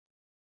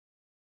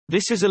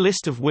This is a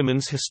list of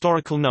women's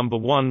historical number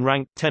 1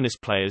 ranked tennis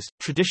players,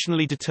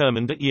 traditionally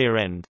determined at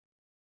year-end.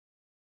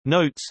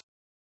 Notes: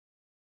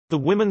 the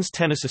Women's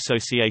Tennis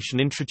Association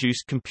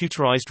introduced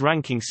computerized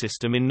ranking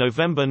system in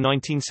November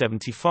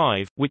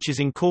 1975, which is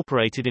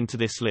incorporated into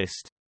this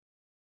list.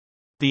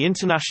 The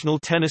International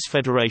Tennis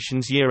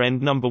Federation's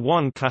year-end number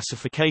 1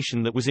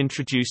 classification that was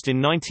introduced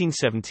in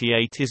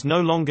 1978 is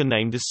no longer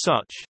named as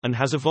such, and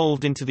has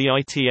evolved into the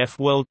ITF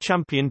World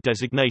Champion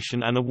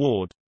designation and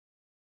award.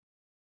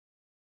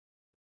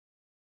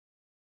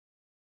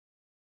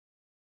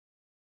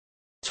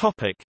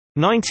 Topic: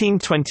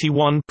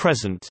 1921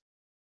 present.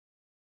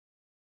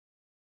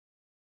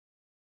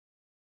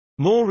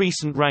 More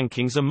recent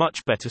rankings are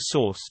much better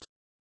sourced.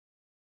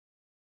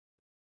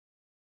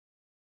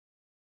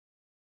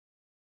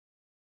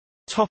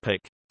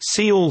 Topic: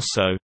 see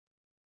also.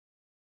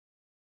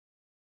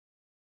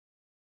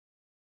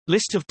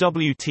 List of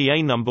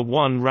WTA number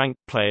 1 ranked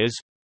players.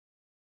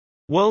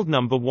 World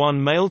number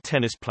 1 male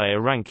tennis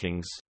player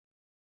rankings.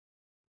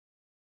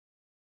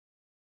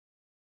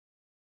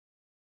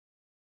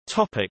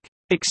 Topic: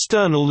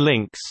 external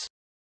links.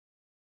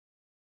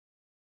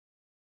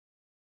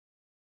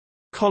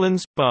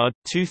 Collins, Bud,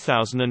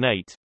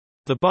 2008.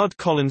 The Bud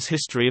Collins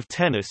History of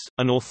Tennis,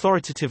 an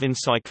authoritative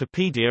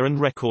encyclopedia and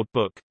record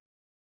book.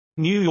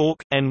 New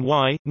York,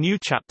 NY, New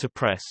Chapter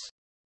Press.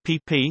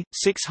 pp.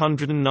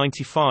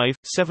 695,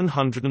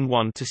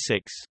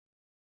 701-6.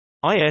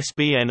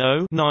 ISBN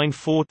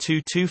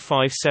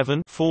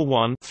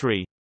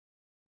 0-942257-41-3.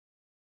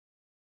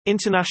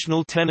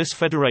 International Tennis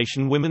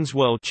Federation Women's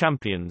World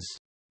Champions